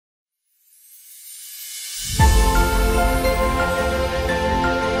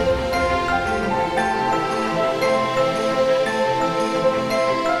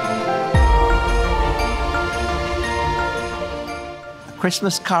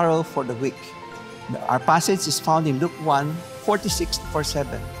Christmas carol for the week. Our passage is found in Luke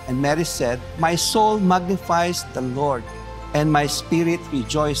 1:46-47. And Mary said, "My soul magnifies the Lord, and my spirit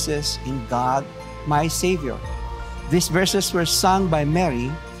rejoices in God, my Savior." These verses were sung by Mary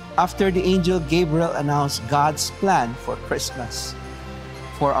after the angel Gabriel announced God's plan for Christmas.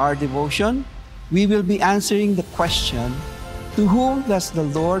 For our devotion, we will be answering the question, to whom does the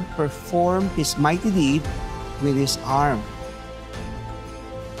Lord perform His mighty deed with His arm?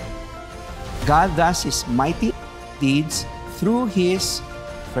 God does His mighty deeds through His,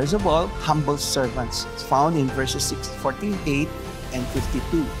 first of all, humble servants. It's found in verses 48 and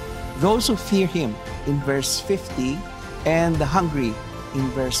 52. Those who fear Him in verse 50, and the hungry in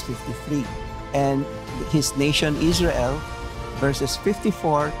verse 53. And His nation Israel, verses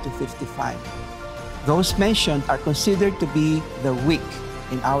 54-55. Those mentioned are considered to be the weak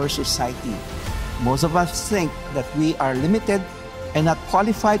in our society. Most of us think that we are limited and not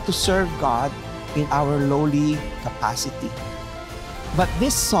qualified to serve God in our lowly capacity. But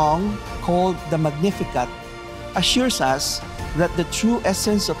this song, called the Magnificat, assures us that the true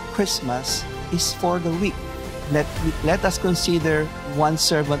essence of Christmas is for the weak. Let us consider one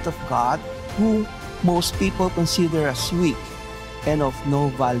servant of God who most people consider as weak and of no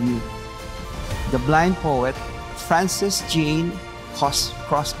value. The blind poet Frances Jane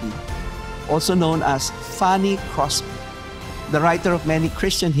Crosby, also known as Fanny Crosby, the writer of many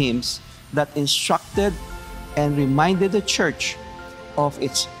Christian hymns that instructed and reminded the church of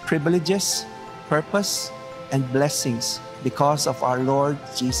its privileges, purpose, and blessings because of our Lord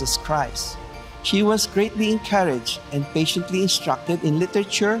Jesus Christ. She was greatly encouraged and patiently instructed in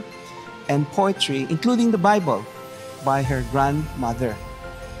literature and poetry, including the Bible, by her grandmother.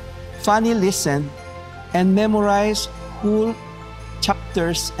 Fanny listened and memorized whole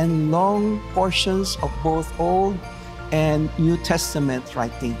chapters and long portions of both Old and New Testament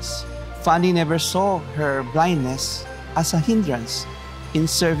writings. Fanny never saw her blindness as a hindrance in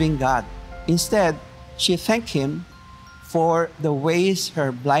serving God. Instead, she thanked Him for the ways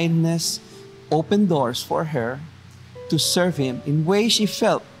her blindness opened doors for her to serve Him in ways she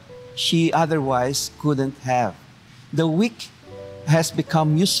felt she otherwise couldn't have. The weak has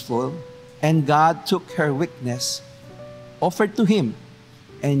become useful, and God took her weakness, offered to Him,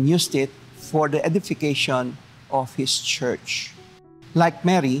 and used it for the edification of His church. Like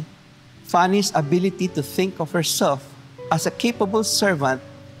Mary, Fanny's ability to think of herself as a capable servant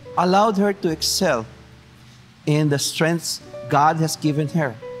allowed her to excel in the strengths God has given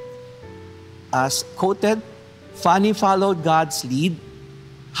her. As quoted, Fanny followed God's lead,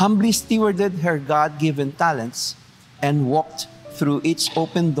 humbly stewarded her God-given talents, and walked through each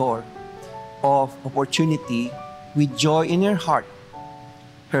open door of opportunity with joy in her heart.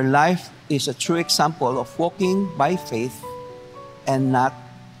 Her life is a true example of walking by faith and not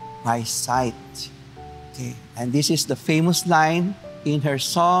by sight. Okay. And this is the famous line in her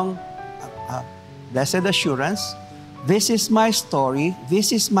song, Blessed Assurance. "This is my story,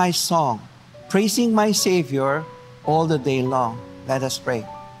 this is my song, praising my Savior all the day long." Let us pray.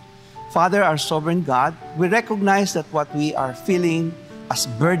 Father, our sovereign God, we recognize that what we are feeling as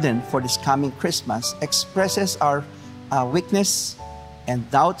burden for this coming Christmas expresses our weakness and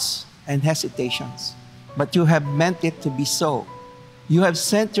doubts and hesitations. But you have meant it to be so. You have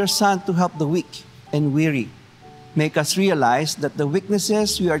sent your Son to help the weak and weary. Make us realize that the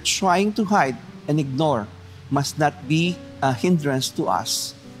weaknesses we are trying to hide and ignore must not be a hindrance to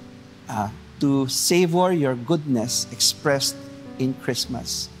us to savor your goodness expressed in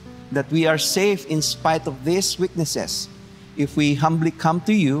Christmas. That we are safe in spite of these weaknesses if we humbly come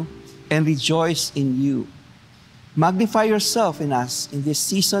to you and rejoice in you. Magnify yourself in us in this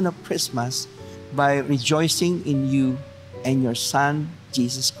season of Christmas by rejoicing in you and your Son,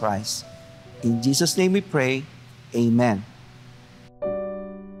 Jesus Christ. In Jesus' name we pray, amen.